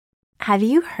Have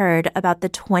you heard about the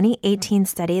 2018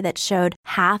 study that showed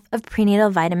half of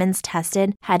prenatal vitamins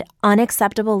tested had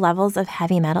unacceptable levels of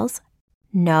heavy metals?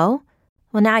 No?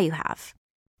 Well, now you have.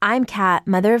 I'm Kat,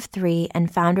 mother of 3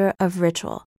 and founder of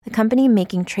Ritual, the company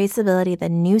making traceability the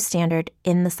new standard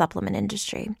in the supplement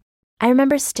industry. I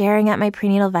remember staring at my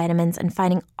prenatal vitamins and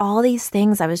finding all these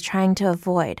things I was trying to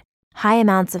avoid. High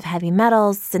amounts of heavy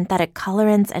metals, synthetic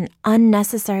colorants, and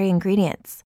unnecessary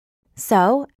ingredients.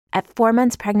 So, at 4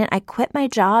 months pregnant, I quit my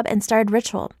job and started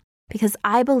Ritual because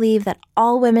I believe that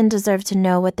all women deserve to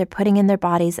know what they're putting in their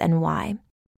bodies and why.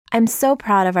 I'm so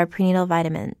proud of our prenatal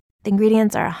vitamin. The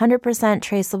ingredients are 100%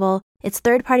 traceable, it's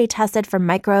third-party tested for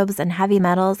microbes and heavy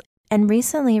metals, and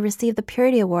recently received the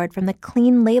Purity Award from the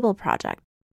Clean Label Project.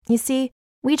 You see,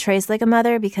 we trace like a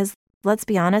mother because, let's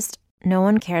be honest, no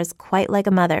one cares quite like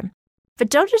a mother. But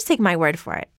don't just take my word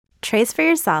for it. Trace for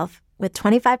yourself with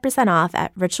 25% off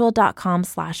at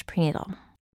ritual.com/prenatal.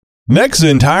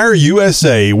 Nexen Tire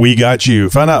USA, we got you.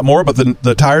 Find out more about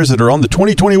the tires that are on the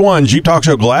 2021 Jeep Talk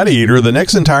Show Gladiator, the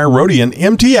Nexen Tire Roadian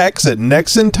MTX at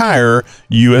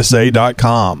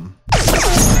nexentireUSA.com.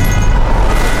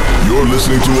 You're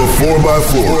listening to a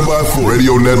 4x4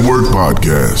 Radio Network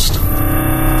podcast.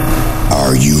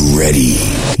 Are you ready?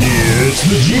 It's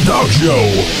the Jeep Talk Show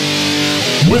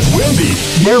with Wendy.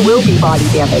 There will be body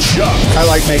damage. Chuck. I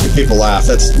like making people laugh.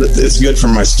 It's good for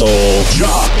my soul.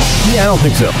 Josh. Yeah, I don't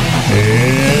think so.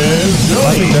 And Tony.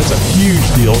 I think that's a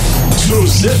huge deal. So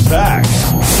sit back,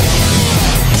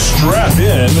 strap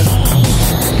in,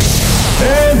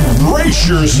 and brace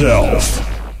yourself.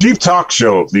 Jeep Talk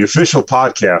Show, the official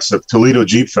podcast of Toledo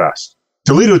Jeep Fest.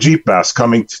 Toledo Jeep Fest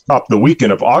coming up the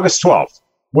weekend of August 12th.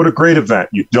 What a great event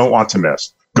you don't want to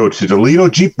miss. Go to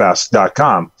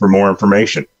ToledoJeepFest.com for more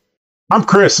information. I'm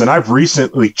Chris, and I've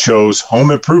recently chose home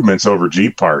improvements over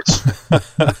Jeep parts.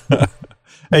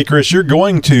 Hey, Chris, you're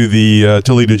going to the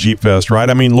Toledo Jeep Fest, right?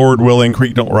 I mean, Lord willing,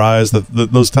 creek don't rise,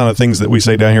 those kind of things that we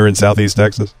say down here in Southeast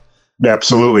Texas.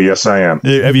 Absolutely, yes, I am.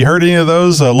 Have you heard any of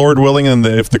those? Lord willing, and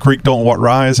if the creek don't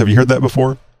rise, have you heard that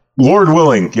before? Lord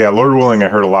willing, yeah, Lord willing. I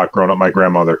heard a lot growing up. My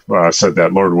grandmother said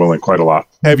that, Lord willing, quite a lot.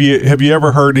 Have you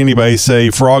ever heard anybody say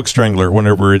frog strangler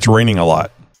whenever it's raining a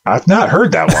lot? I've not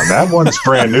heard that one. That one's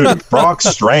brand new. Frog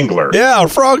strangler. Yeah,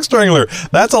 frog strangler.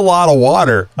 That's a lot of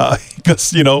water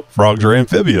because, frogs are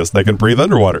amphibious. They can breathe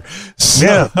underwater.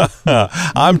 So, yeah.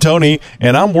 I'm Tony,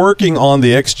 and I'm working on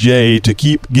the XJ to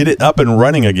get it up and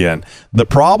running again. The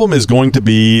problem is going to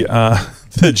be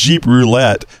the Jeep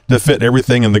Roulette to fit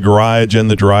everything in the garage and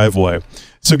the driveway.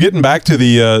 So getting back to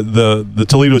the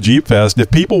Toledo Jeep Fest, if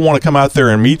people want to come out there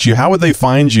and meet you, how would they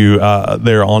find you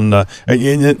there on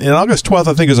in August 12th?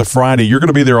 I think is a Friday. You're going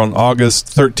to be there on August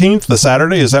 13th, the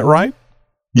Saturday. Is that right?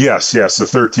 Yes. The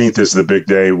 13th is the big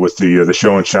day with the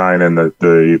show and shine and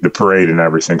the parade and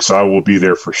everything. So I will be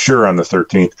there for sure on the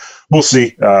 13th. We'll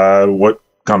see what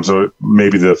comes of it.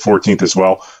 Maybe the 14th as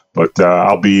well. But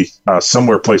I'll be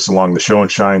somewhere placed along the show and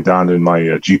shine down in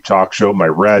my Jeep Talk Show, my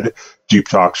red Jeep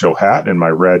Talk Show hat and my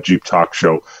red Jeep Talk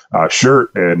Show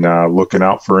shirt, and looking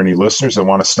out for any listeners that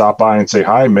want to stop by and say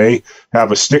hi. May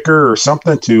have a sticker or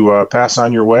something to pass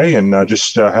on your way, and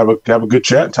just have a good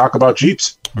chat and talk about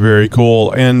Jeeps. Very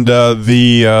cool. And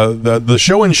the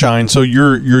show and shine. So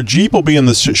your Jeep will be in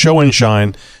the show and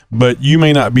shine, but you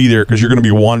may not be there because you're going to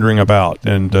be wandering about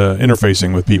and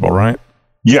interfacing with people, right?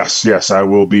 Yes, I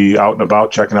will be out and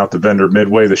about checking out the vendor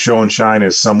midway. The show and shine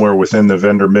is somewhere within the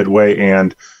vendor midway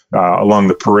and along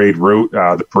the parade route.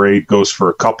 The parade goes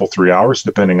for 3 hours,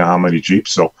 depending on how many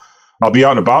Jeeps. So I'll be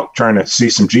out and about trying to see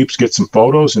some Jeeps, get some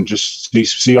photos, and just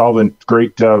see all the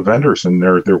great vendors and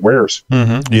their wares.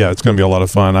 Mm-hmm. Yeah, it's going to be a lot of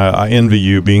fun. I envy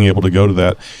you being able to go to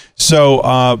that.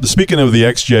 So speaking of the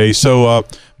XJ,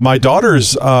 my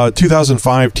daughter's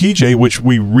 2005 TJ, which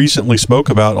we recently spoke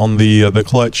about on the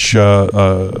clutch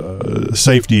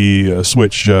safety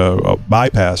switch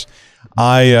bypass,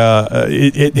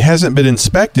 it hasn't been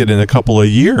inspected in a couple of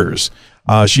years.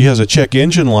 She has a check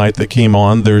engine light that came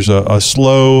on. There's a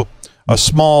small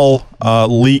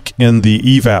leak in the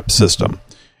evap system,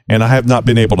 and I have not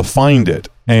been able to find it.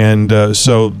 And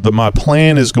so my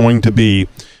plan is going to be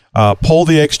pull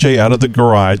the XJ out of the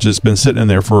garage. It's been sitting in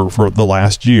there for the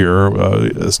last year.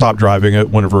 Stopped driving it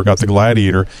whenever I got the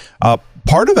Gladiator.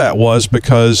 Part of that was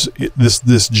because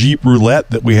this Jeep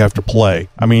Roulette that we have to play.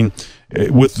 I mean,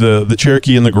 with the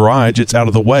Cherokee in the garage, it's out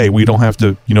of the way. We don't have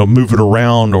to move it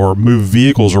around or move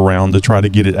vehicles around to try to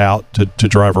get it out to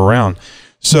drive around.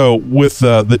 So with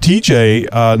the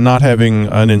TJ not having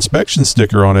an inspection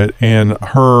sticker on it and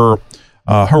her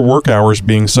work hours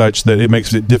being such that it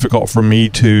makes it difficult for me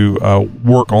to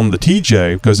work on the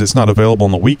TJ because it's not available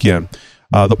on the weekend,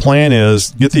 The plan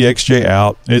is get the XJ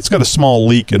out. It's got a small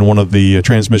leak in one of the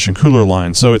transmission cooler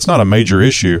lines, so it's not a major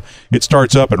issue. It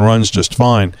starts up and runs just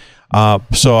fine.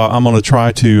 So I'm going to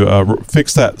try to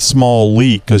fix that small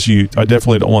leak because I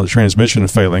definitely don't want the transmission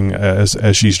failing as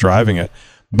she's driving it.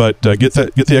 But get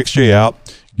the XJ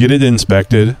out, get it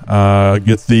inspected,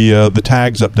 get the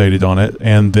tags updated on it,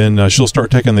 and then she'll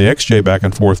start taking the XJ back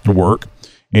and forth to work.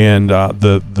 And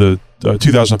the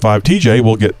 2005 TJ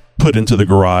will get put into the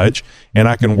garage, and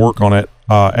I can work on it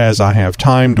as I have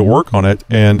time to work on it.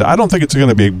 And I don't think it's going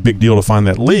to be a big deal to find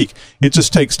that leak. It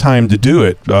just takes time to do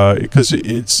it because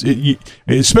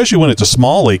especially when it's a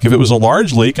small leak. If it was a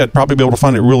large leak, I'd probably be able to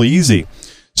find it really easy.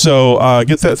 So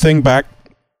get that thing back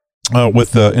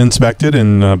inspected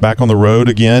and back on the road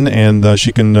again, and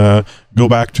she can go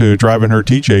back to driving her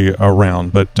TJ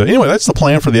around. But anyway, that's the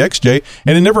plan for the XJ,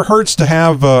 and it never hurts to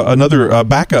have another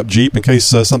backup Jeep in case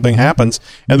something happens.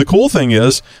 And the cool thing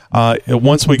is,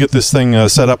 once we get this thing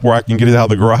set up where I can get it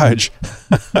out of the garage,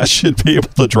 I should be able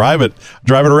to drive it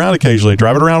around occasionally,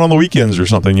 drive it around on the weekends or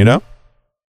something,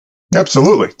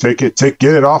 Absolutely. Get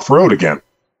it off road again.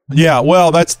 Yeah,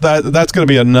 well, that's going to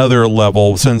be another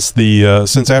level since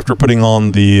after putting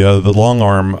on the long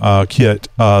arm kit,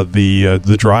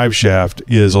 the drive shaft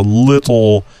is a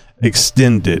little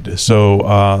extended, so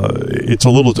it's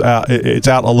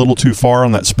out a little too far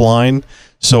on that spline.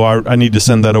 So I need to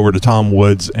send that over to Tom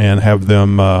Woods and have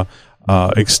them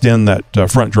extend that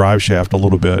front drive shaft a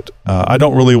little bit. I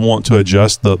don't really want to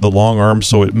adjust the long arm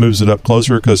so it moves it up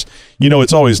closer because,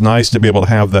 it's always nice to be able to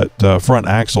have that front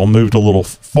axle moved a little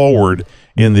forward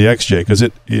in the XJ because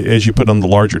as you put on the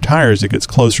larger tires, it gets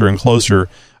closer and closer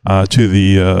to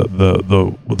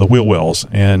the wheel wells,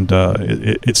 and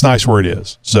it's nice where it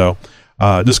is. So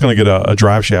just going to get a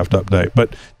drive shaft update,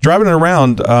 but driving it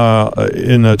around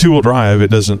in a two-wheel drive,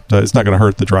 it's not going to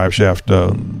hurt the drive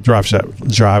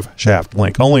shaft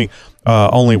length. Only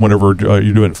whenever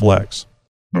you're doing flex.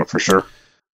 Oh, for sure.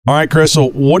 All right, Chris.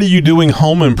 So, what are you doing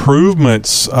home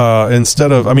improvements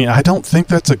instead of? I mean, I don't think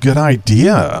that's a good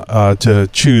idea to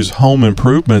choose home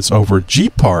improvements over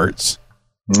Jeep parts.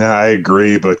 No, I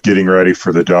agree, but getting ready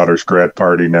for the daughter's grad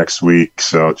party next week,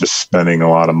 so just spending a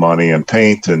lot of money on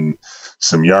paint and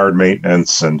some yard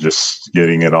maintenance and just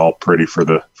getting it all pretty for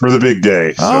the big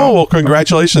day. So. Oh, well,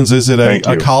 congratulations. Is it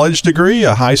a college degree,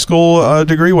 a high school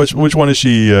degree? Which one is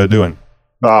she doing?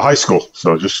 High school.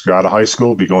 So just got out of high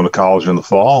school, be going to college in the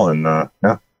fall, and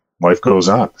life goes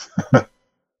on.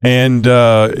 And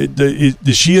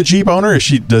is she a Jeep owner?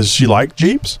 Does she like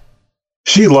Jeeps?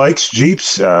 She likes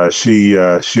Jeeps.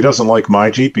 She doesn't like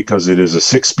my Jeep because it is a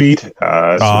 6-speed. So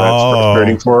that's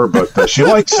frustrating for her. But she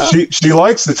likes she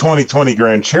likes the 2020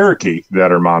 Grand Cherokee that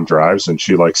her mom drives, and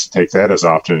she likes to take that as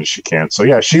often as she can. So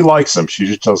yeah, she likes them. She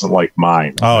just doesn't like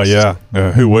mine. Oh yeah,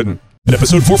 who wouldn't? In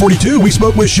episode 442, we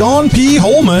spoke with Sean P.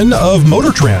 Holman of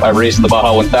Motor Trend. I've raced the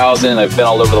Baja 1000. I've been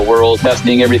all over the world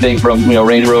testing everything from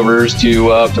Range Rovers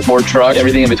to Ford trucks,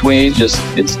 everything in between. Just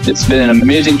it's been an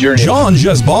amazing journey. Sean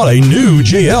just bought a new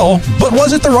JL, but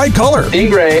was it the right color? In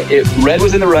gray, red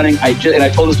was in the running. I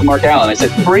told this to Mark Allen. I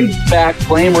said, bring back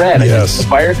flame red. Yes. The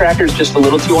firecracker is just a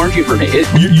little too orangey for me.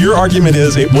 Your argument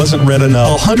is it wasn't red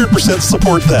enough. 100%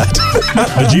 support that.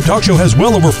 The Jeep Talk Show has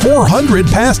well over 400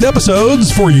 past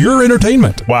episodes for your entertainment.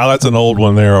 Wow, that's an old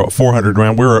one there, 400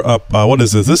 round. We're up, what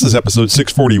is this? This is episode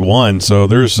 641, so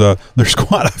there's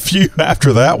quite a few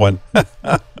after that one.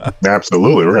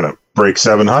 Absolutely. We're going to break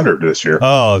 700 this year.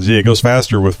 Oh, gee, it goes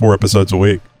faster with 4 episodes a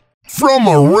week. From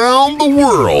around the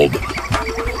world.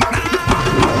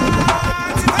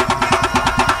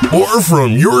 Or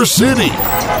from your city.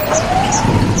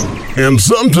 And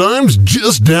sometimes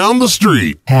just down the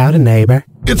street. Howdy, neighbor.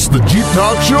 It's the Jeep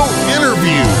Talk Show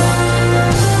interview.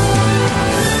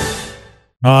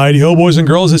 All righty, ho, boys and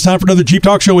girls, it's time for another Jeep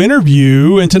Talk Show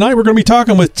interview, and tonight we're going to be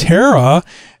talking with Tara.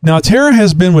 Now, Tara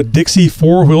has been with Dixie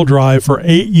 4-Wheel Drive for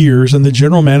 8 years and the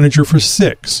general manager for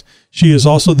 6. She is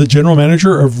also the general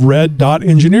manager of Red Dot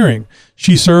Engineering.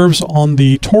 She serves on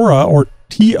the TORA, or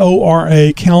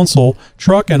TORA Council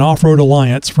Truck and Off-Road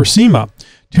Alliance for SEMA.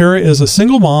 Tara is a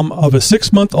single mom of a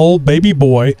 6-month-old baby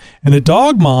boy and a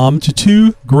dog mom to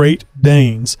 2 Great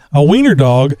Danes, a wiener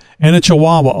dog, and a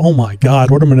Chihuahua. Oh my God,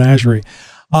 what a menagerie.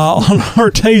 On her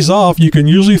days off, you can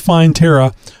usually find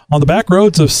Tara on the back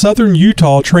roads of southern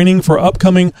Utah training for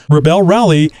upcoming Rebel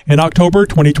Rally in October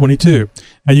 2022.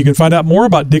 And you can find out more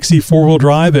about Dixie 4-Wheel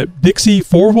Drive at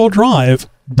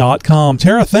dixie4wheeldrive.com.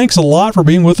 Tara, thanks a lot for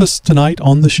being with us tonight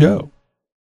on the show.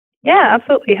 Yeah,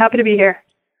 absolutely. Happy to be here.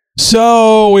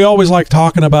 So we always like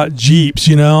talking about Jeeps,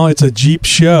 it's a Jeep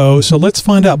show. So let's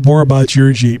find out more about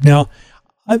your Jeep. Now,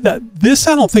 This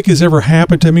I don't think has ever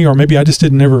happened to me, or maybe I just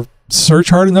didn't ever search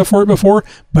hard enough for it before,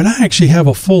 but I actually have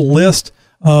a full list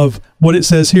of what it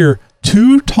says here.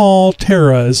 2 Tall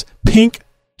Terras, pink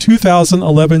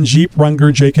 2011 Jeep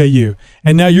Wrangler JKU.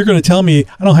 And now you're going to tell me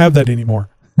I don't have that anymore.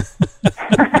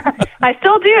 I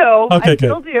still do. Okay, I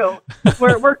still do.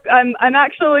 I'm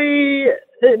actually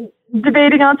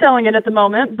debating on selling it at the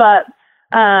moment, but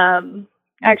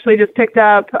actually just picked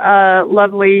up a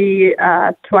lovely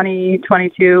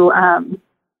 2022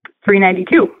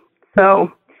 392.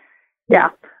 So yeah,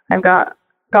 I've got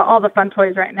all the fun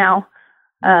toys right now.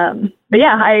 But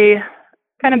yeah, I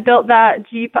kind of built that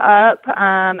Jeep up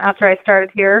after I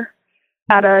started here.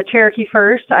 Had a Cherokee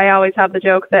first. I always have the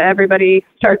joke that everybody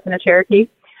starts in a Cherokee.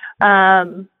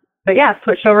 But yeah,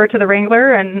 switched over to the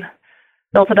Wrangler and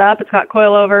built it up. It's got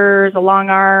coilovers, a long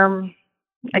arm.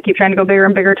 I keep trying to go bigger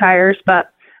and bigger tires,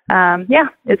 but yeah,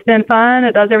 it's been fun.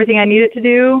 It does everything I need it to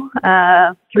do.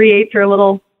 3/8 are a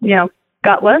little,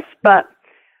 gutless, but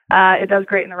it does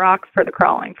great in the rocks for the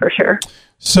crawling for sure.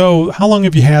 So how long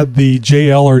have you had the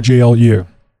JL or JLU?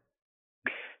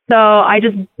 So I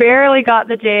just barely got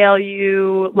the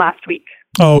JLU last week.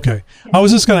 Oh, okay. I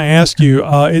was just going to ask you,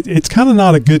 it's kind of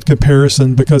not a good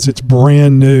comparison because it's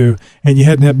brand new and you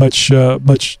hadn't had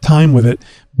much time with it.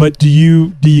 But do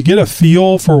you get a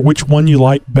feel for which one you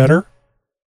like better?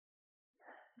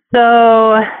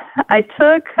 So I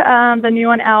took the new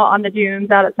one out on the dunes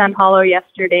out at Sand Hollow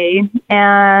yesterday,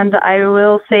 and I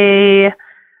will say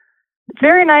it's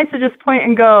very nice to just point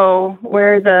and go,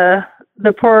 where the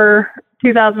poor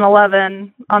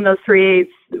 2011 on those 3/8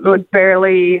 would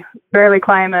barely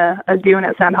climb a dune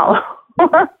at Sand Hollow.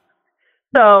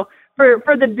 So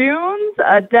for the dunes,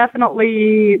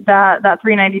 definitely that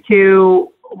 392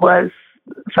 was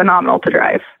phenomenal to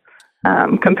drive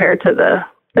compared to the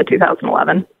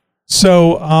 2011.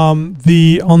 So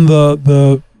the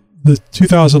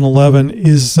 2011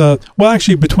 is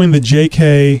actually between the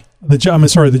JKU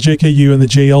and the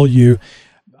JLU.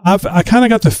 I kind of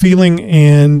got the feeling,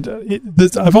 and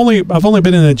I've only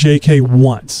been in a JK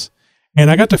once, and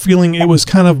I got the feeling it was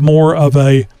kind of more of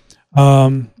a,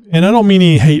 and I don't mean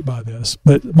any hate by this,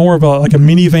 but more of like a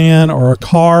minivan or a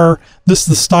car. This is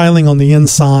the styling on the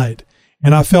inside,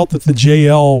 and I felt that the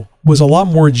JL was a lot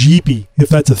more Jeepy, if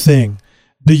that's a thing.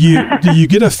 Do you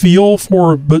get a feel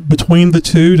for between the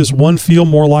two? Does one feel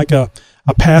more like a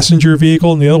passenger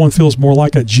vehicle, and the other one feels more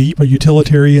like a Jeep, a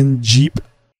utilitarian Jeep?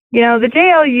 The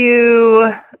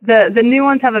JLU, the new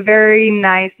ones have a very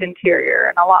nice interior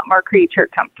and a lot more creature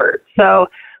comfort. So,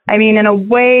 I mean, in a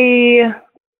way,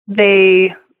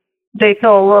 they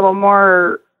feel a little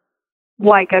more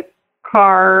like a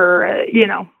car,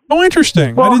 Oh,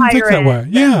 interesting. I didn't think that way.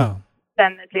 Yeah.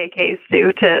 Than the JKs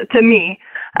do to me.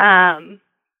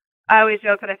 I always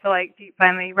joke that I feel like Jeep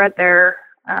finally read their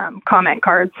comment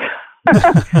cards.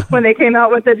 When they came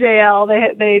out with the JL,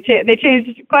 they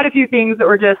changed quite a few things that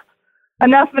were just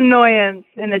enough annoyance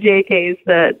in the JKs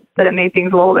that it made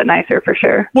things a little bit nicer for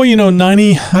sure. Well,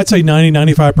 I'd say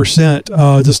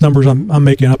 90-95%, just numbers I'm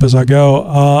making up as I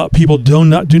go, people do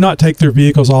not take their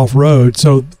vehicles off road.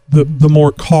 So the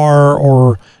more car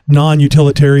or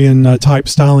non-utilitarian type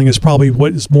styling is probably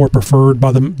what is more preferred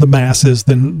by the masses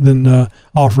than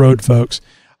off-road folks.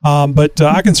 But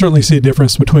I can certainly see a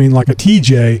difference between like a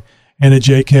TJ and a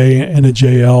JK and a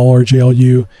JL or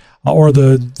JLU, or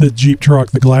the Jeep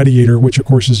truck, the Gladiator, which of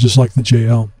course is just like the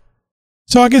JL.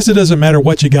 So I guess it doesn't matter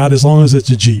what you got as long as it's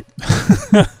a Jeep.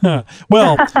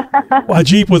 Well, a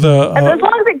Jeep with as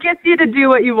long as it gets you to do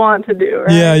what you want to do,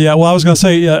 right? Yeah. Well, I was going to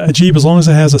say a Jeep as long as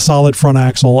it has a solid front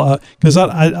axle, because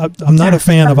I'm not a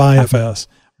fan of IFS.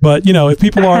 But if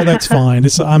people are, that's fine.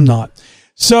 I'm not.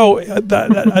 So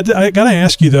I got to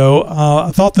ask you, though,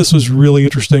 I thought this was really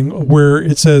interesting where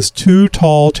it says 2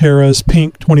 Tall Terras,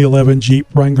 pink 2011 Jeep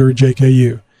Wrangler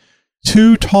JKU.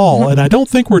 2 tall. And I don't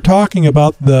think we're talking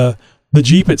about the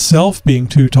Jeep itself being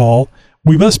too tall.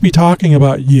 We must be talking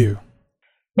about you.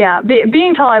 Yeah,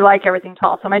 being tall, I like everything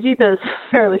tall. So my Jeep is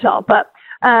fairly tall. But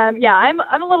yeah, I'm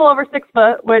a little over 6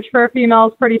 foot, which for a female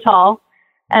is pretty tall.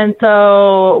 And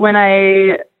so when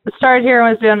I started here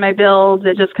and was doing my builds,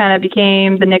 it just kind of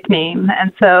became the nickname.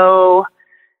 And so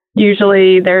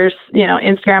usually there's,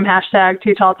 Instagram hashtag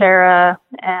 2TallTerra,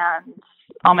 and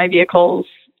all my vehicles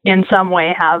in some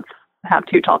way have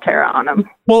 2TallTerra on them.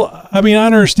 Well, I mean, I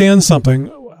understand something.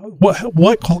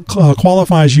 What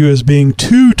qualifies you as being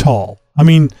too tall? I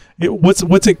mean, what's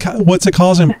it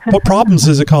causing? What problems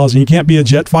is it causing? You can't be a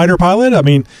jet fighter pilot. I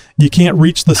mean, you can't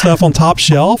reach the stuff on top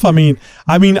shelf. I think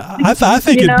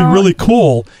it'd be really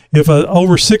cool if a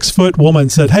over 6 foot woman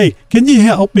said, "Hey, can you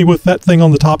help me with that thing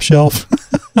on the top shelf?"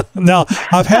 Now,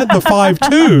 I've had the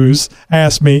 5.2s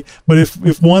ask me, but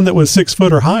if one that was 6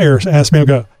 foot or higher asked me, I'll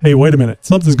go, hey, wait a minute,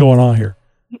 something's going on here.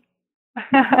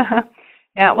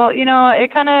 Yeah, well,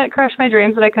 it kind of crushed my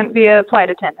dreams that I couldn't be a flight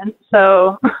attendant.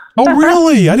 So. Oh,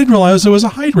 really? I didn't realize there was a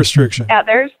height restriction. Yeah,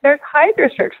 there's height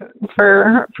restrictions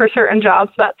for certain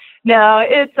jobs, but no,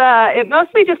 it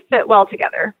mostly just fit well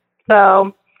together.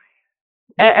 So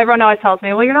everyone always tells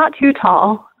me, well, you're not too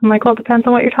tall. I'm like, well, it depends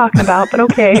on what you're talking about, but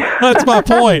okay. That's my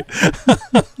point.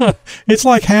 It's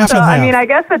like half and half. I mean, I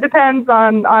guess it depends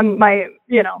on my,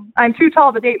 I'm too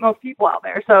tall to date most people out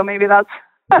there, so maybe that's.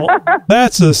 Well,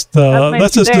 that's just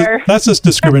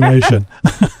discrimination.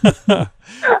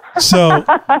 So,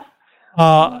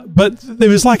 but it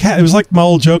was like my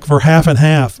old joke for half and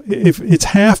half. If it's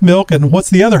half milk, and what's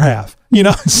the other half?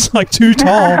 It's like too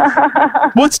tall.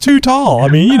 What's too tall? I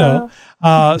mean,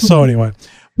 So anyway,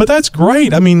 but that's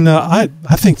great. I mean, I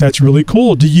think that's really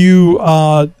cool. Do you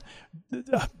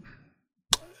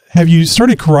have you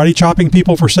started karate chopping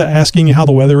people for asking you how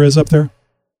the weather is up there?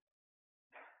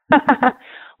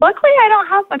 Luckily, I don't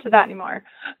have much of that anymore.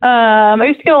 I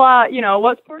used to get a lot,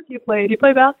 what sports do you play? Do you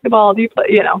play basketball? Do you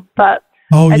play, but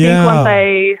I think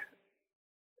once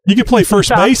you could play first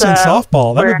base in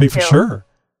softball. That would be for sure.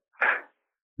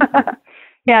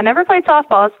 Yeah, I never played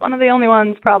softball. It's one of the only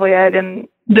ones probably I didn't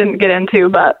get into,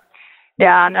 but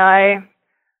yeah, no, I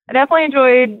definitely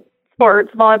enjoyed sports.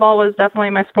 Volleyball was definitely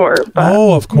my sport. But,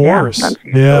 of course.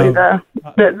 Yeah, that's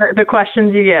usually the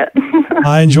questions you get.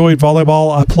 I enjoyed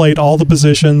volleyball. I played all the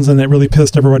positions, and it really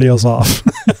pissed everybody else off.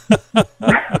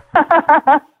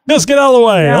 Just get out of the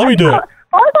way. Yeah, let me do it.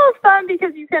 Volleyball is fun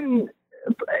because you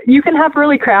can have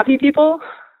really crappy people.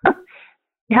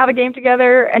 You have a game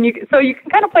together, and you can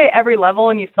kind of play at every level,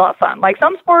 and you still have fun. Like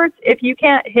some sports, if you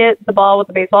can't hit the ball with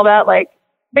a baseball bat, like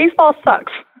baseball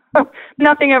sucks.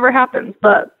 Nothing ever happens,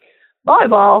 but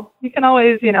volleyball, you can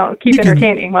always, keep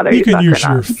entertaining whether you can use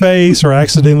your face or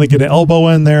accidentally get an elbow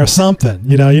in there or something.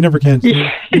 You never can. You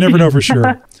never know for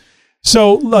sure.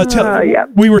 So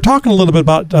we were talking a little bit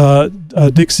about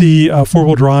Dixie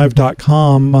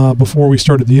fourwheeldrive.com before we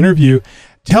started the interview.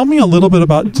 Tell me a little bit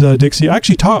about Dixie.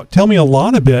 Actually, tell me a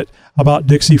lot a bit about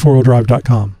Dixie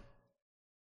fourwheeldrive.com.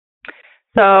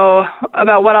 So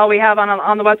about what all we have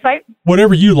on the website?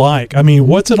 Whatever you like. I mean,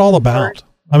 what's it all about?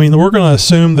 I mean, we're going to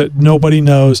assume that nobody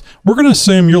knows. We're going to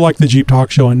assume you're like the Jeep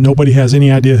Talk Show and nobody has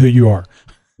any idea who you are.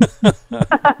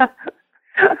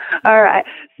 All right.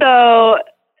 So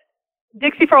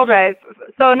Dixie four-wheel drive.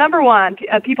 So number one,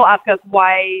 people ask us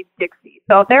why Dixie.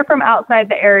 So if they're from outside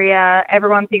the area,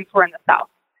 everyone thinks we're in the South.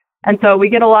 And so we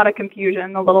get a lot of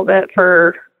confusion a little bit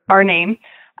for our name.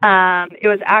 It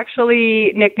was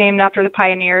actually nicknamed after the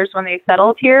pioneers when they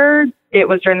settled here. It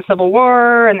was during the Civil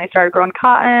War, and they started growing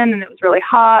cotton, and it was really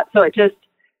hot. So it just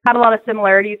had a lot of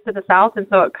similarities to the South, and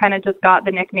so it kind of just got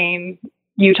the nickname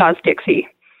Utah's Dixie.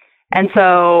 And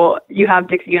so you have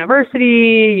Dixie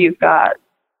University, you've got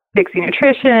Dixie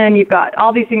Nutrition, you've got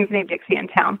all these things named Dixie in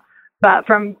town. But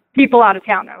from people out of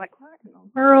town, they're like, what in the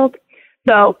world?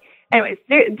 So anyways,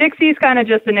 Dixie's kind of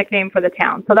just a nickname for the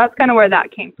town. So that's kind of where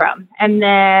that came from. And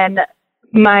then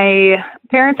my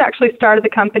parents actually started the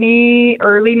company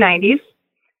early 90s,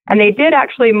 and they did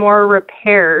actually more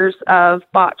repairs of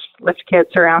botched lift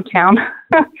kits around town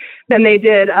than they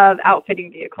did of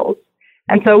outfitting vehicles.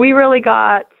 And so we really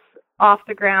got off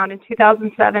the ground in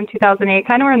 2007, 2008,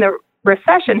 kind of when the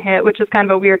recession hit, which is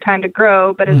kind of a weird time to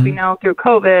grow. But as we know through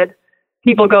COVID,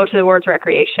 people go towards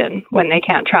recreation when they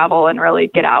can't travel and really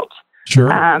get out. Sure.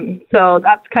 So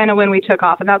that's kind of when we took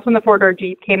off, and that's when the four-door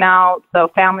Jeep came out. So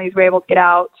families were able to get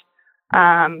out.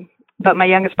 But my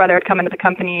youngest brother had come into the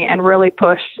company and really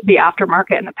pushed the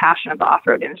aftermarket and the passion of the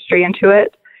off-road industry into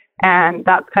it. And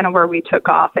that's kind of where we took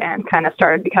off and kind of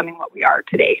started becoming what we are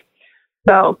today.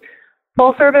 So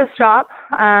full service shop.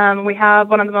 We have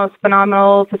one of the most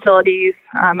phenomenal facilities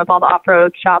of all the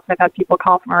off-road shops. I've had people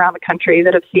call from around the country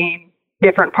that have seen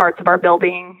different parts of our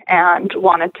building and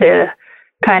wanted to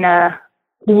kind of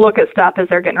look at stuff as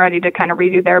they're getting ready to kind of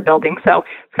redo their building. So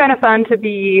it's kind of fun to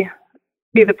be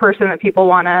the person that people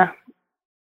want to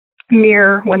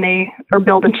mirror when they are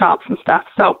building shops and stuff.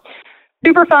 So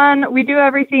super fun. We do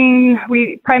everything.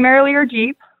 We primarily are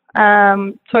Jeep.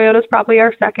 Toyota's probably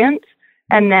our second.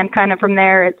 And then kind of from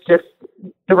there, it's just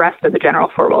the rest of the general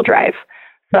four-wheel drive.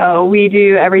 So we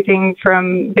do everything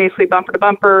from basically bumper to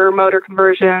bumper, motor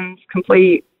conversions,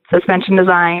 complete suspension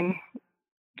design,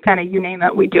 kind of you name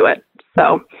it, we do it.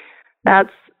 So that's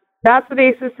the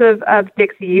basis of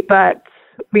Dixie, but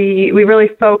we really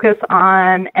focus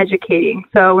on educating.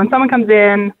 So when someone comes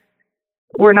in,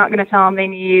 we're not going to tell them they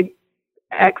need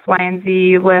X, Y, and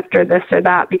Z lift or this or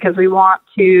that because we want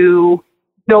to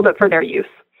build it for their use.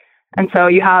 And so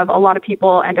you have a lot of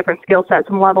people and different skill sets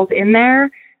and levels in there.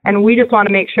 And we just want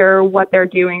to make sure what they're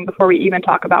doing before we even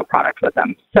talk about products with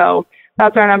them. So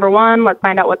that's our number one. Let's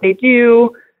find out what they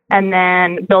do and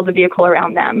then build a vehicle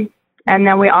around them. And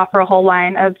then we offer a whole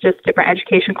line of just different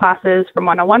education classes, from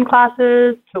 101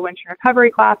 classes to winch and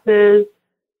recovery classes.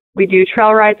 We do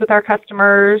trail rides with our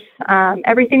customers.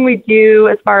 Everything we do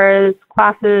as far as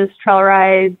classes, trail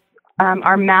rides,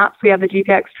 our maps, we have the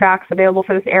GPX tracks available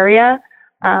for this area,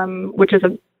 which is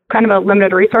a kind of a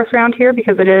limited resource around here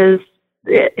because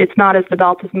it's not as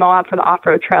developed as Moab for the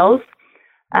off-road trails.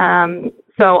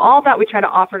 So all of that we try to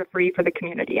offer to free for the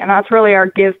community. And that's really our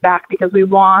give back because we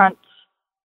want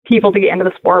people to get into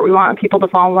the sport. We want people to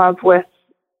fall in love with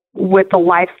the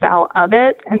lifestyle of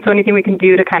it. And so anything we can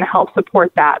do to kind of help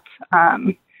support that,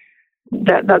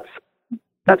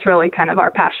 that's really kind of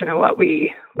our passion and what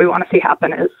we want to see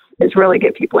happen is really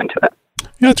get people into it.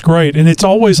 Yeah, that's great. And it's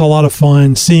always a lot of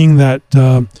fun seeing that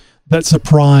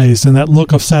surprise and that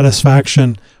look of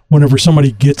satisfaction whenever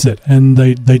somebody gets it and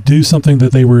they do something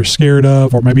that they were scared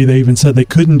of, or maybe they even said they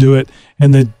couldn't do it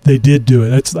and then they did do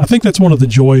it. I think that's one of the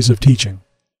joys of teaching.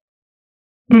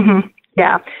 Mm-hmm.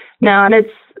 Yeah. No,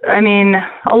 and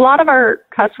a lot of our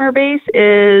customer base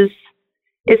is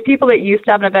people that used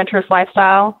to have an adventurous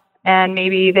lifestyle and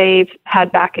maybe they've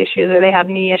had back issues or they have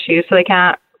knee issues, so they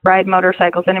can't ride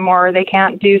motorcycles anymore, or they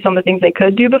can't do some of the things they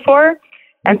could do before.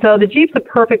 And so the Jeep's the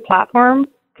perfect platform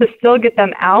to still get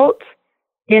them out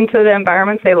into the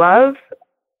environments they love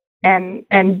and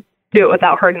do it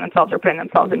without hurting themselves or putting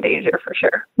themselves in danger, for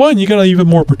sure. Well, and you got even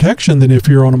more protection than if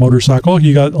you're on a motorcycle.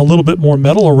 You got a little bit more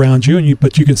metal around you,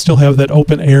 but you can still have that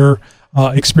open air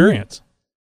experience.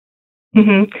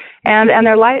 Mm-hmm. And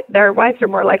their wives are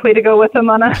more likely to go with them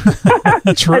on a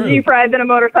Jeep ride than a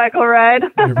motorcycle ride.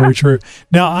 Yeah, very true.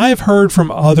 Now, I've heard from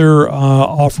other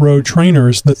off-road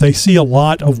trainers that they see a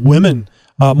lot of women,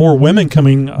 more women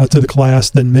coming to the class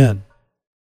than men.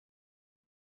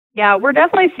 Yeah, we're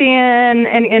definitely seeing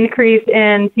an increase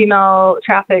in female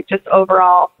traffic just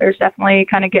overall. There's definitely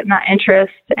kind of getting that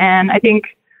interest, and I think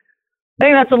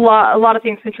that's a lot of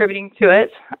things contributing to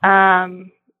it.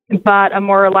 But a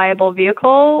more reliable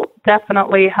vehicle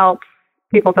definitely helps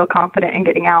people feel confident in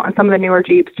getting out. And some of the newer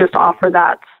Jeeps just offer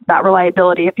that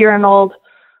reliability. If you're an old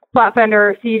flat fender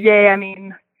or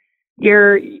CJ,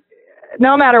 you're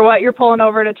no matter what, you're pulling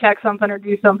over to check something or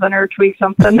do something or tweak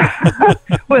something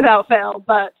without fail.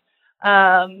 But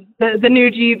the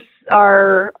new Jeeps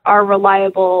are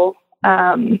reliable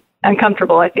and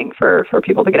comfortable, I think, for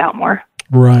people to get out more.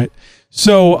 Right.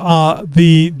 So, do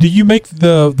you make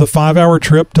the 5-hour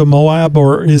trip to Moab,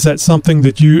 or is that something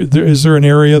that is there an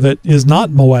area that is not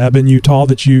Moab in Utah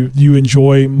that you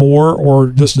enjoy more or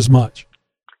just as much?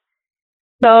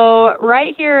 So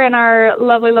right here in our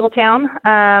lovely little town,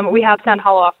 we have Sand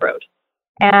Hollow Off-Road.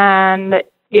 And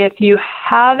if you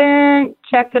haven't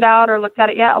checked it out or looked at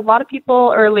it yet, a lot of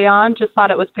people early on just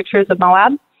thought it was pictures of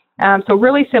Moab. So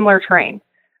really similar terrain.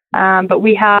 But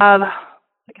we have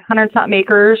like 100-something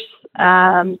acres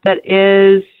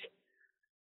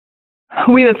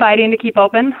we've been fighting to keep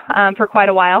open for quite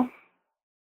a while.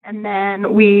 And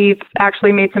then we've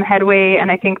actually made some headway, and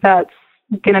I think that's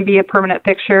going to be a permanent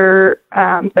fixture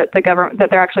that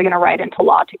they're actually going to write into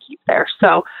law to keep there.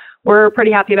 So we're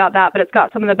pretty happy about that, but it's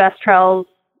got some of the best trails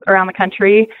around the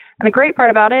country. And the great part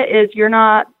about it is you're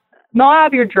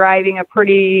driving a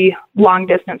pretty long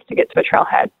distance to get to a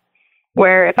trailhead,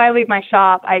 where if I leave my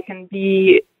shop, I can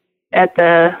be at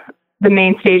the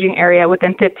main staging area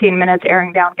within 15 minutes,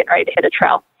 airing down, getting ready to hit a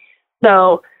trail.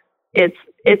 So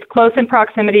it's close in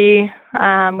proximity.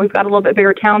 We've got a little bit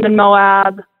bigger town than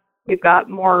Moab. We've got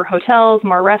more hotels,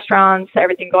 more restaurants,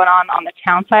 everything going on the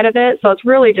town side of it. So it's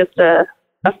really just a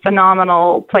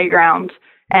phenomenal playground.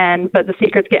 But the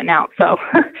secret's getting out. So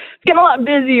it's getting a lot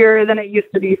busier than it used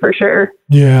to be, for sure.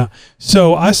 Yeah.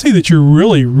 So I see that you're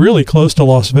really, really close to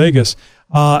Las Vegas.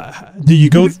 Do you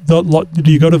go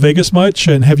to Vegas much,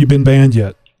 and have you been banned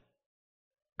yet?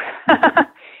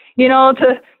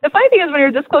 The funny thing is, when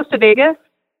you're this close to Vegas,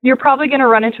 you're probably going to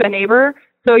run into a neighbor.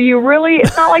 So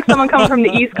it's not like someone coming from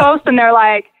the East Coast and they're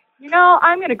like,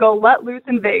 I'm going to go let loose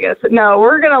in Vegas. No,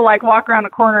 we're going to walk around a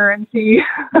corner and see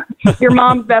your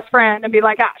mom's best friend and be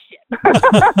like, shit.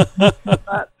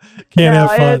 But, Can't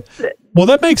have fun. Well,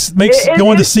 that makes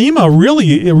going to SEMA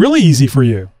really, really easy for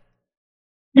you.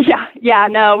 Yeah,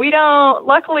 no, we don't.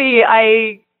 Luckily,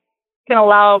 I can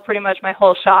allow pretty much my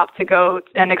whole shop to go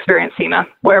and experience SEMA,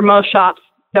 where most shops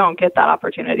don't get that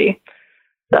opportunity.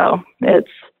 So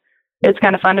it's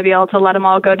kind of fun to be able to let them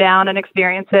all go down and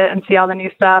experience it and see all the new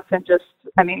stuff. And just,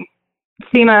 I mean,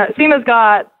 SEMA's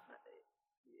got,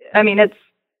 I mean, it's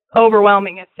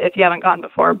overwhelming if you haven't gone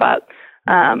before, but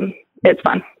it's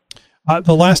fun.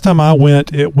 The last time I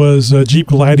went, it was Jeep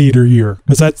Gladiator year,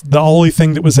 because that's the only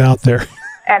thing that was out there.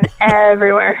 And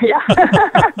everywhere,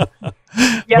 yeah.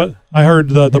 Yep. But I heard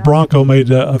the Bronco made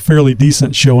a fairly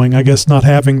decent showing. I guess not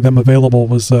having them available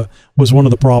was one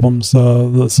of the problems,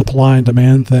 the supply and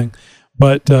demand thing.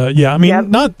 But yeah, I mean,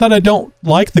 not that I don't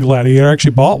like the Gladiator. I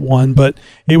actually bought one, but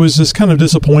it was just kind of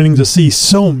disappointing to see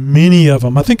so many of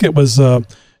them. I think it was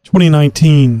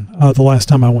 2019 the last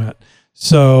time I went.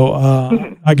 So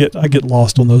I get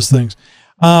lost on those things.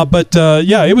 But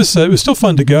yeah, it was still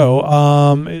fun to go.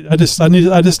 I just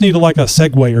need like a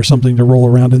Segway or something to roll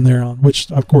around in there on,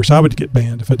 which of course I would get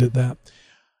banned if I did that.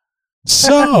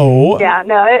 So yeah,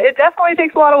 no, it definitely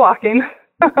takes a lot of walking.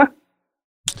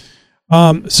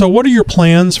 So what are your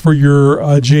plans for your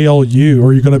JLU?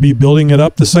 Are you going to be building it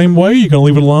up the same way? Are you going to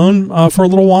leave it alone for a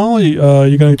little while? Are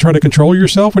you going to try to control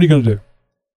yourself? What are you going to do?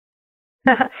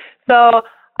 So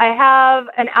I have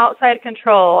an outside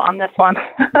control on this one.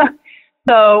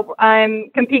 So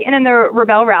I'm competing in the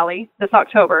Rebelle Rally this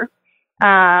October.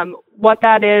 What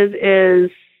that is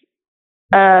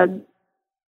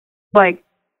like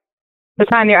the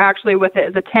time you're actually with it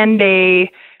is a 10-day,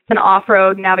 it's an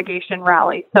off-road navigation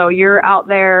rally. So you're out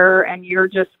there and you're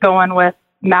just going with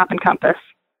map and compass.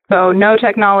 So no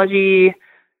technology,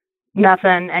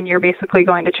 nothing, and you're basically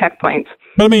going to checkpoints.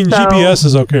 But I mean, GPS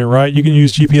is okay, right? You can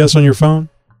use GPS on your phone?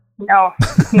 No,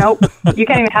 nope. You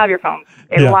can't even have your phone.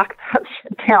 It locks that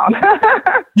shit down.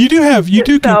 You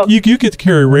get to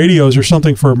carry radios or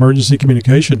something for emergency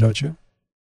communication, don't you?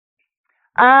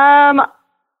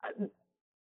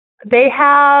 They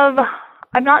have.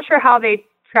 I'm not sure how they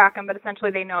track them, but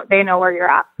essentially they know where you're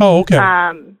at. Oh, okay.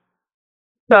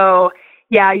 So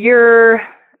yeah, you're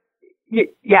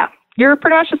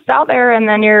pretty much just out there, and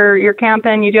then you're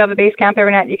camping. You do have a base camp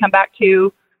every night. You come back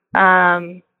to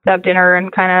have dinner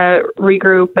and kind of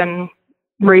regroup and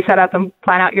reset up and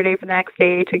plan out your day for the next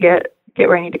day to get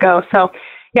where you need to go. So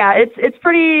yeah, it's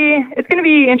going to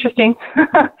be interesting.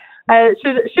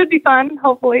 It should be fun,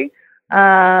 hopefully.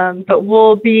 But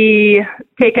we'll be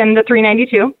taking the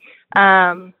 392.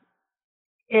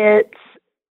 It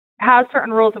has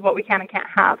certain rules of what we can and can't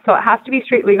have. So it has to be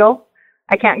street legal.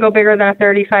 I can't go bigger than a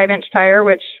 35-inch tire,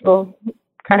 which will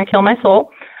kind of kill my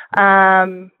soul.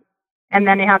 And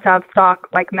then you have to have stock,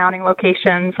 like mounting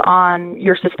locations on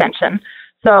your suspension.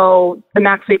 So the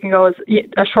max we can go is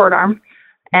a short arm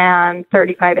and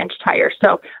 35-inch tire.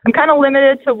 So I'm kind of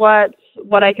limited to what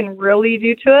I can really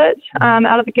do to it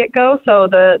out of the get-go. So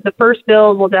the first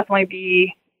build will definitely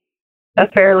be a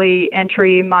fairly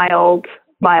entry mild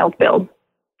build,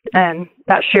 and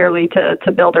that's surely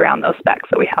to build around those specs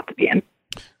that we have to be in.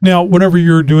 Now, whenever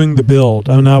you're doing the build,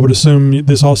 and I would assume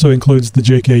this also includes the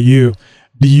JKU,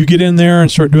 do you get in there and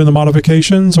start doing the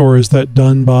modifications, or is that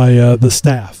done by the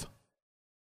staff?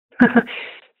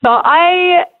 So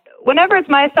whenever it's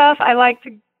my stuff, I like to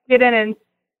get in and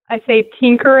I say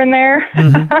tinker in there.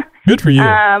 Mm-hmm. Good for you.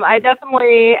 I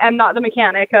definitely am not the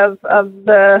mechanic of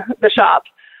the shop.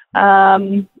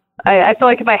 I feel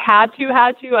like if I had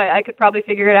to, I could probably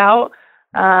figure it out.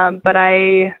 But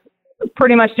I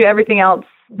pretty much do everything else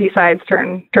besides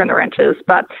turn the wrenches.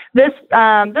 But this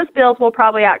build will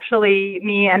probably actually,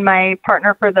 me and my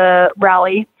partner for the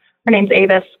rally, her name's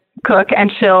Avis Cook,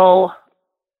 and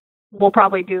we'll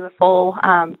probably do the full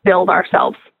build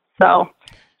ourselves. So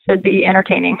should be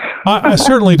entertaining. I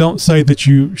certainly don't say that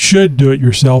you should do it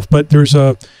yourself, but there's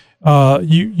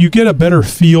you get a better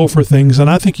feel for things, and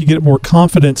I think you get more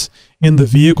confidence in the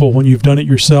vehicle when you've done it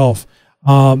yourself.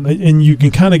 And you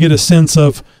can kind of get a sense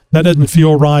of that doesn't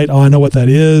feel right. Oh, I know what that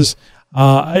is.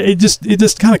 It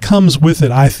just kind of comes with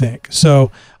it, I think.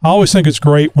 So I always think it's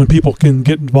great when people can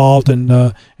get involved and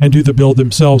do the build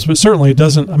themselves. But certainly it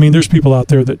doesn't. I mean, there's people out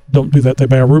there that don't do that. They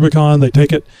buy a Rubicon, they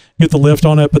take it, get the lift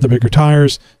on it, put the bigger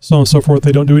tires, so on and so forth.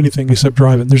 They don't do anything except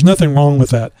drive it. There's nothing wrong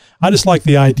with that. I just like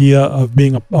the idea of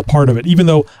being a part of it, even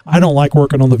though I don't like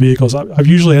working on the vehicles. I've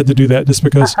usually had to do that just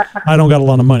because I don't got a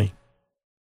lot of money.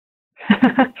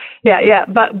 Yeah,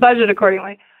 but budget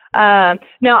accordingly.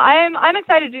 No, I'm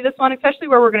excited to do this one, especially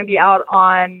where we're going to be out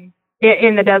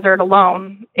in the desert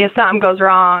alone. If something goes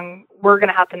wrong, we're going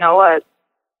to have to know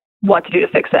what to do to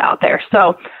fix it out there.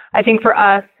 So I think for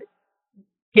us,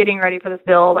 getting ready for this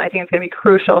build, I think it's going to be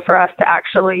crucial for us to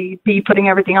actually be putting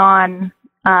everything on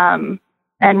and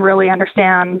really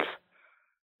understand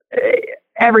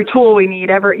every tool we need,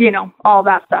 all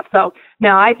that stuff. So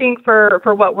no, I think for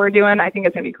what we're doing, I think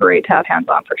it's going to be great to have hands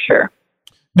on for sure.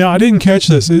 Now, I didn't catch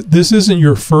this. This isn't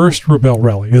your first Rebelle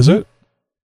Rally, is it?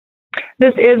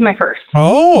 This is my first.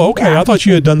 Oh, okay. Yeah. I thought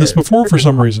you had done this before for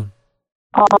some reason.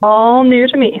 All new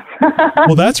to me.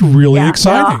 Well, that's really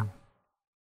exciting.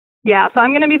 Yeah, so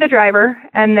I'm going to be the driver,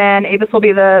 and then Avis will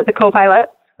be the co-pilot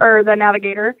or the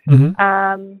navigator,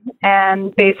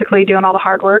 and basically doing all the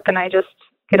hard work, and I just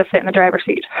get to sit in the driver's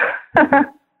seat.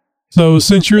 So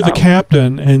since you're the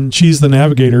captain and she's the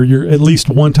navigator, you're at least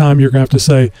one time you're going to have to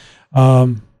say,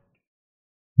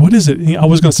 what is it? I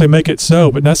was going to say make it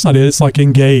so, but that's not it. It's like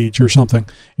engage or something.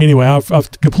 Anyway,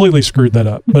 I've completely screwed that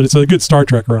up, but it's a good Star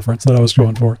Trek reference that I was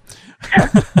going for.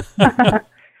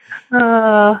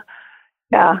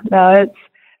 Yeah, no, it's,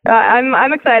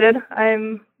 I'm excited.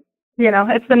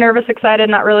 It's the nervous excited,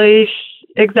 not really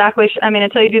exactly.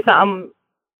 Until you do something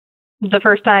the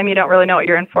first time, you don't really know what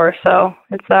you're in for. So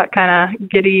it's that kind of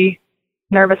giddy,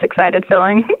 nervous, excited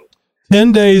feeling.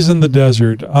 10 days in the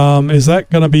desert. Is that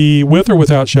going to be with or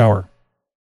without shower?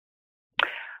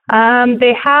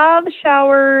 They have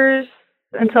showers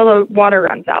until the water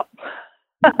runs out.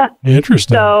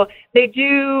 Interesting. So they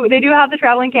do have the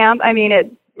traveling camp.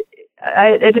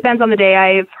 It depends on the day,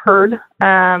 I've heard.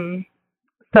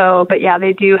 But yeah,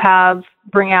 they do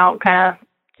bring out kind of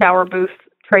shower booth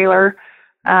trailer,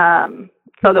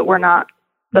 so that we're not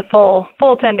the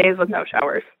full 10 days with no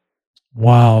showers.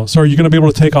 Wow. So are you going to be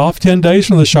able to take off 10 days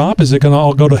from the shop? Is it going to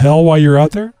all go to hell while you're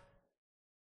out there?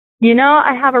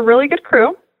 I have a really good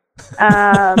crew.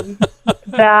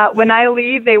 That when I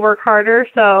leave, they work harder,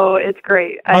 so it's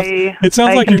great. It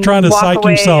sounds like you're trying to psych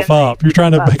yourself up. You're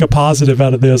trying to make a positive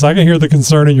out of this. I can hear the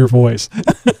concern in your voice.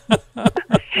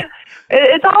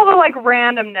 It's all the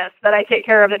randomness that I take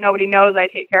care of that nobody knows I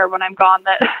take care of when I'm gone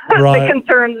that, that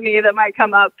concerns me that might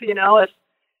come up. If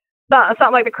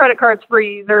something like the credit cards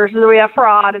freeze or we have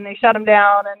fraud and they shut them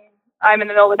down and I'm in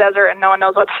the middle of the desert and no one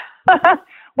knows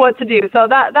what to do. So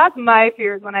that's my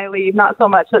fears when I leave, not so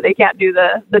much that they can't do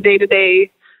the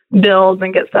day-to-day builds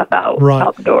and get stuff out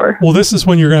the door. Well, this is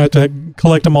when you're going to have to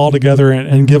collect them all together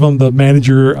and give them the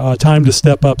manager time to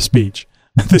step up speech.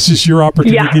 This is your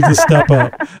opportunity to step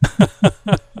up.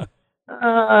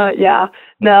 Yeah.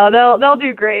 No, they'll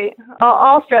do great.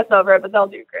 I'll stress over it, but they'll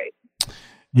do great.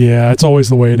 Yeah, it's always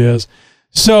the way it is.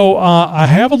 So I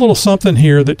have a little something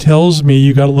here that tells me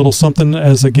you got a little something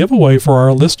as a giveaway for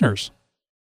our listeners.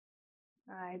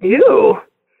 I do.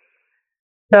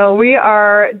 So we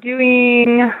are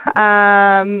doing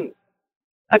a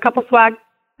couple swag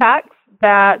packs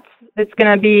that it's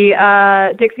going to be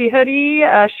a Dixie hoodie,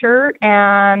 a shirt,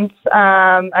 and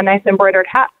a nice embroidered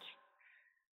hat.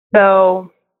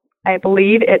 So I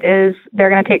believe they're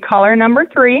going to take caller number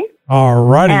 3. All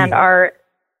righty. And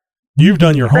you've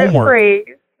done your homework. Phrase.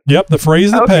 Yep, the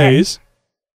phrase that pays.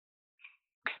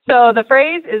 So the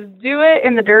phrase is "Do it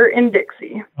in the dirt in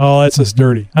Dixie." Oh, that's just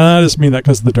dirty. I just mean that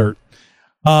because of the dirt.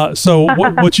 So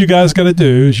what you guys got to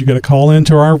do is you got to call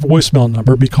into our voicemail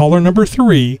number, be caller number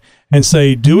 3, and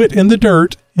say, "Do it in the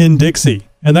dirt in Dixie."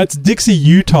 And that's Dixie,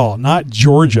 Utah, not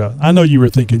Georgia. I know you were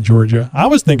thinking Georgia. I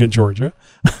was thinking Georgia.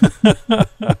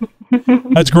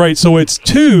 That's great. So it's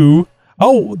 2.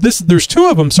 Oh, there's 2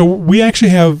 of them. So we actually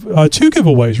have 2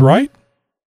 giveaways, right?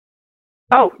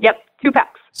 Oh, yep. 2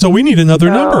 packs. So we need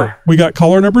another number. We got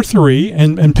caller number 3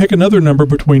 and pick another number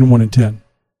between 1 and 10.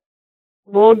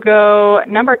 We'll go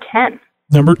number 10.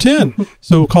 Number 10.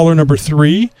 So caller number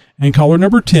 3 and caller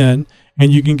number 10,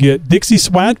 and you can get Dixie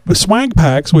swag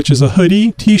packs, which is a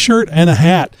hoodie, T-shirt, and a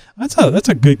hat. That's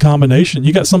a good combination.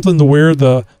 You got something to wear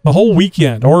the whole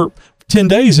weekend or 10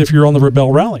 days if you're on the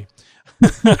Rebelle Rally.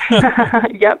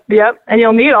 Yep. And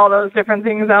you'll need all those different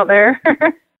things out there.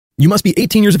 You must be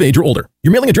 18 years of age or older.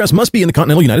 Your mailing address must be in the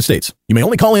continental United States. You may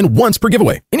only call in once per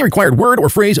giveaway. Any required word or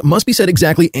phrase must be said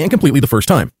exactly and completely the first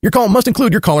time. Your call must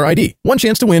include your caller ID. 1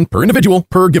 chance to win per individual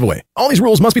per giveaway. All these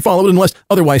rules must be followed unless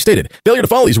otherwise stated. Failure to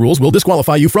follow these rules will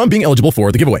disqualify you from being eligible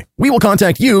for the giveaway. We will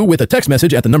contact you with a text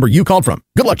message at the number you called from.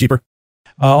 Good luck, Jeeper.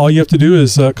 All you have to do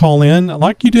is call in,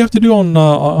 like you do have to do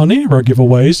on any of our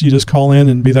giveaways. You just call in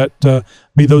and be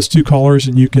those 2 callers,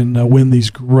 and you can win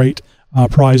these great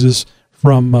prizes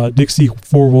from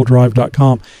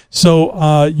Dixie4wheeldrive.com. So,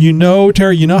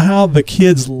 Terry, you know how the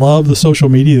kids love the social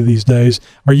media these days.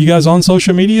 Are you guys on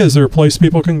social media? Is there a place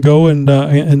people can go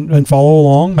and follow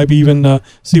along? Maybe even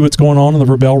see what's going on in the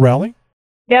Rebelle Rally?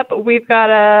 Yep, we've got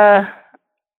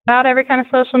about every kind of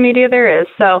social media there is.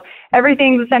 So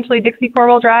everything's essentially Dixie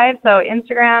 4-Wheel Drive. So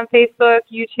Instagram, Facebook,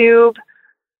 YouTube,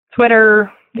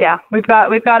 Twitter. Yeah, we've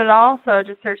got it all. So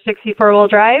just search Dixie 4-Wheel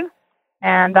Drive,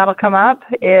 and that'll come up.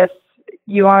 If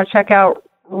you want to check out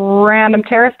random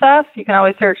Terra stuff, you can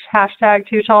always search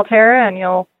 #2TallTerra, and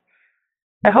you'll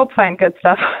I hope find good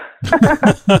stuff.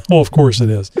 Well, of course it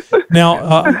is.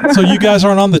 Now, so you guys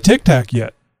aren't on the TikTok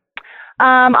yet?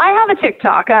 I have a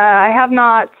TikTok. I have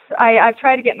not. I've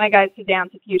tried to get my guys to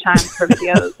dance a few times for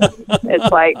videos.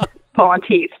 It's like pulling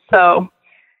teeth. So,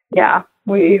 yeah,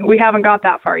 we haven't got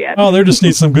that far yet. Oh, there just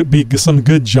needs some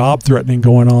good job threatening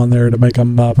going on there to make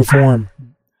them perform.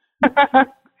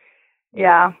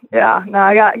 Yeah. No,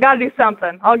 I got to do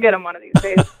something. I'll get them one of these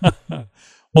days.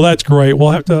 Well, that's great.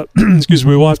 We'll have to excuse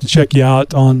me. We'll have to check you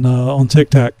out on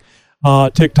TikTok.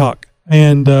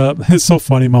 And it's so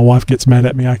funny. My wife gets mad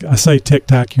at me. I say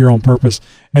TikTok here on purpose,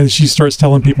 and she starts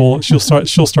telling people she'll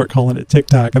start calling it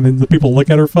TikTok, and then the people look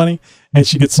at her funny, and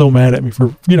she gets so mad at me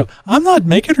for I'm not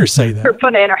making her say that. For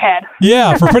putting it in her head.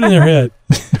 Yeah, for putting it in her head,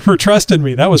 for trusting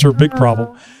me. That was her big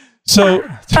problem. So,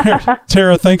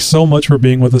 Tara, thanks so much for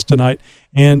being with us tonight,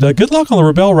 and good luck on the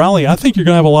Rebel Rally. I think you're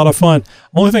going to have a lot of fun.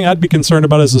 Only thing I'd be concerned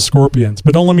about is the scorpions,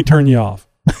 but don't let me turn you off.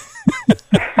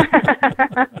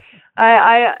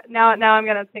 Now I'm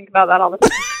going to think about that all the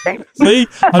time. See,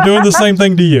 I'm doing the same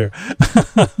thing to you.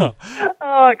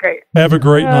 Oh, great! Have a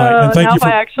great night, and thank now you for.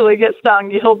 If I actually get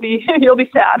stung, you'll be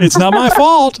sad. It's not my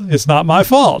fault. It's not my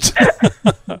fault.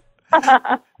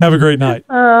 Have a great night.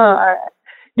 All right.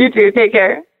 You too. Take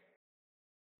care.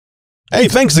 Hey,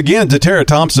 thanks again to Tara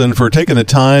Thompson for taking the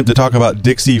time to talk about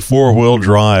Dixie 4-wheel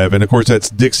drive. And, of course,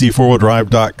 that's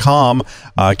Dixie4wheeldrive.com.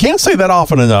 Can't say that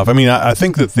often enough. I mean, I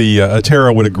think that the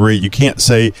Tara would agree. You can't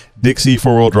say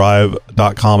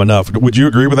Dixie4wheeldrive.com enough. Would you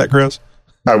agree with that, Chris?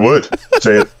 I would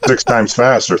say it 6 times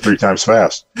fast or 3 times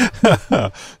fast.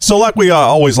 So like we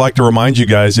always like to remind you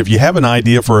guys, if you have an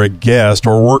idea for a guest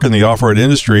or work in the off-road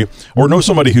industry or know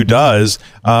somebody who does,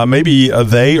 maybe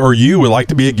they or you would like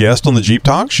to be a guest on the Jeep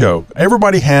Talk Show.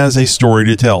 Everybody has a story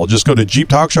to tell. Just go to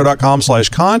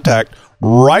jeeptalkshow.com/contact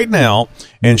right now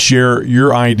and share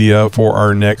your idea for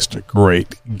our next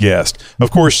great guest.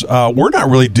 Of course, we're not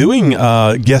really doing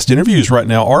guest interviews right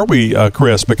now, are we,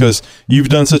 Chris? Because you've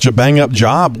done such a bang-up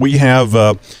job. We have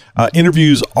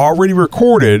interviews already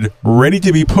recorded, ready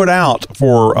to be put out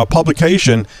for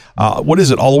publication. What is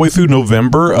it, all the way through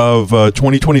November of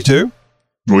 2022?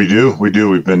 We do.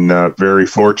 We've been very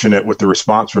fortunate with the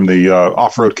response from the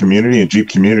off-road community and Jeep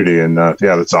community. And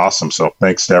yeah, that's awesome. So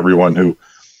thanks to everyone who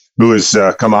has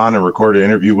come on and recorded an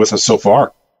interview with us so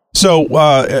far. So,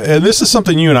 and this is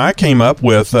something you and I came up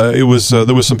with. There was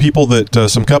some people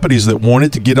some companies that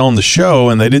wanted to get on the show,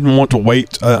 and they didn't want to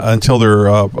wait until their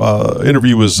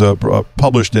interview was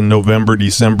published in November,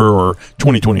 December, or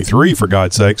 2023, for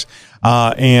God's sakes.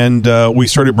 And we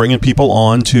started bringing people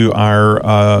on to our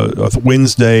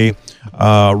Wednesday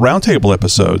roundtable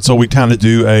episode. So we kind of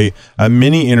do a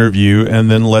mini interview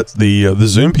and then let the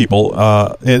Zoom people.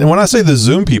 And when I say the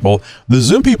Zoom people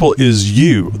is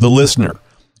you, the listener.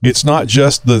 It's not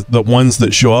just the ones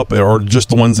that show up or just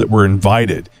the ones that were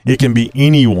invited. It can be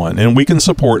anyone, and we can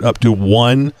support up to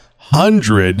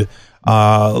 100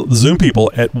 Zoom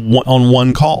people on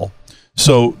one call.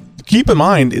 So keep in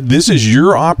mind, this is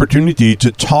your opportunity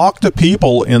to talk to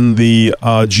people in the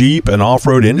Jeep and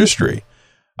off-road industry.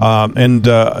 Have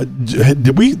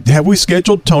we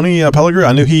scheduled Tony Pellegrino?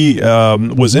 I knew he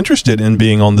was interested in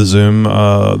being on the Zoom,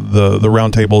 the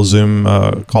roundtable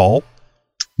Zoom call.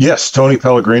 Yes, Tony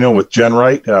Pellegrino with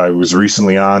GenRight. Was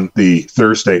recently on the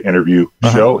Thursday interview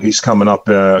show. He's coming up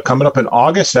in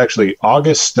August. Actually,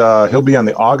 he'll be on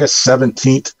the August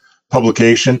 17th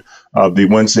publication of the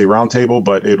Wednesday roundtable,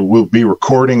 but it will be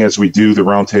recording as we do the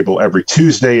roundtable every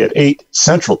Tuesday at 8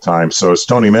 Central Time. So as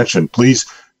Tony mentioned, please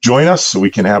join us so we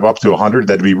can have up to 100.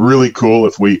 That'd be really cool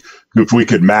if we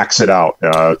could max it out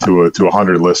to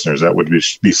 100 listeners. That would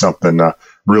be something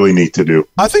really neat to do.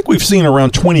 I think we've seen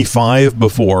around 25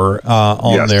 before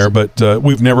on there, but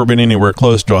we've never been anywhere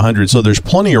close to 100. So there's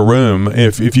plenty of room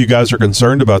if you guys are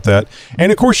concerned about that.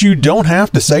 And of course, you don't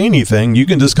have to say anything. You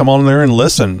can just come on there and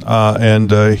listen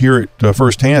and hear it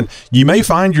firsthand. You may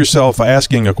find yourself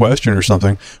asking a question or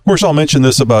something. Of course, I'll mention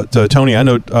this about Tony. I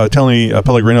know Tony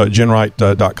Pellegrino at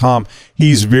GenRight.com.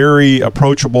 He's very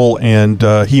approachable, and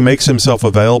he makes himself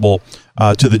available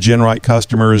to the GenRight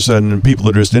customers and people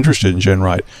that are just interested in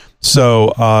GenRight.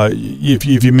 So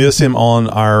if you miss him on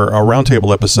our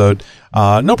roundtable episode,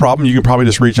 no problem. You can probably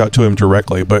just reach out to him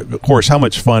directly. But, of course, how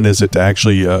much fun is it to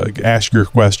actually ask your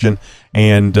question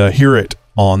and hear it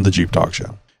on the Jeep Talk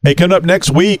Show? Hey, coming up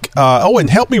next week, and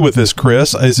help me with this,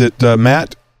 Chris. Is it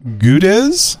Matt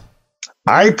Gudes?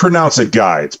 I pronounce it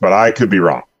Guides, but I could be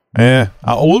wrong.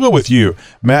 We'll go with you,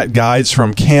 Matt Guides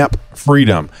from Camp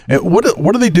Freedom. What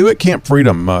do they do at Camp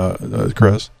Freedom,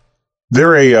 Chris?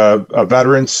 They're a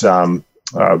veterans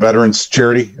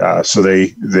charity. So they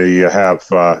help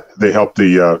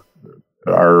the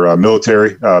our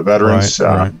military veterans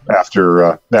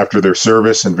after their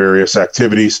service and various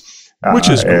activities. Which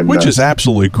is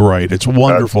absolutely great. It's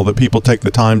wonderful that people take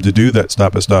the time to do that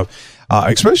type of stuff,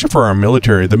 especially for our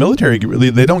military. The military,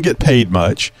 they don't get paid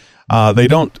much. They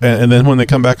don't, and then when they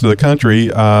come back to the country,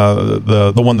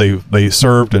 the one they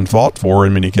served and fought for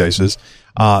in many cases,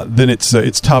 then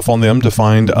it's tough on them to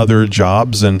find other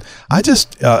jobs. And I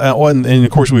just and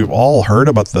of course we've all heard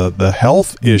about the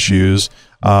health issues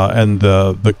and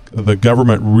the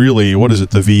government really, what is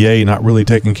it, the VA not really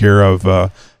taking care of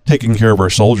our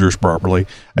soldiers properly.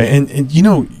 And you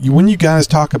know, when you guys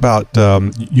talk about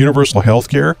universal health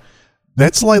care,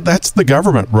 that's the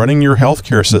government running your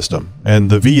healthcare system, and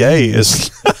the VA is,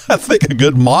 I think, a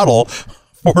good model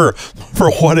for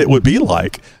what it would be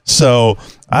like. So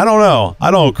I don't know,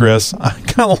 Chris. I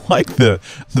kind of like the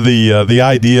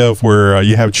idea of where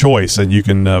you have choice and you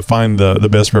can find the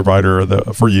best provider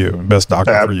for you, best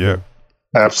doctor for you.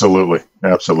 Absolutely.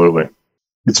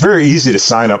 It's very easy to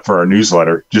sign up for our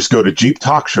newsletter. Just go to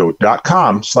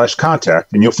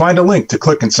jeeptalkshow.com/contact and you'll find a link to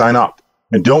click and sign up.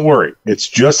 And don't worry, it's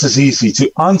just as easy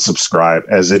to unsubscribe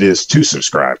as it is to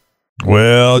subscribe.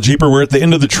 Well, Jeeper, we're at the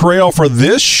end of the trail for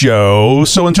this show.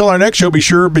 So until our next show, be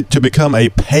sure to become a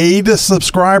paid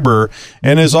subscriber.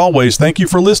 And as always, thank you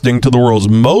for listening to the world's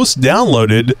most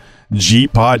downloaded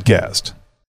Jeep podcast.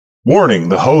 Warning,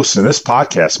 the hosts in this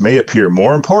podcast may appear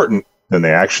more important than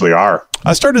they actually are.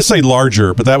 I started to say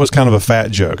larger, but that was kind of a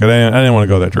fat joke. I didn't want to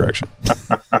go that direction.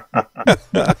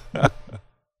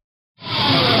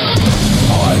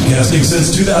 Podcasting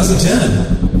since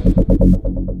 2010.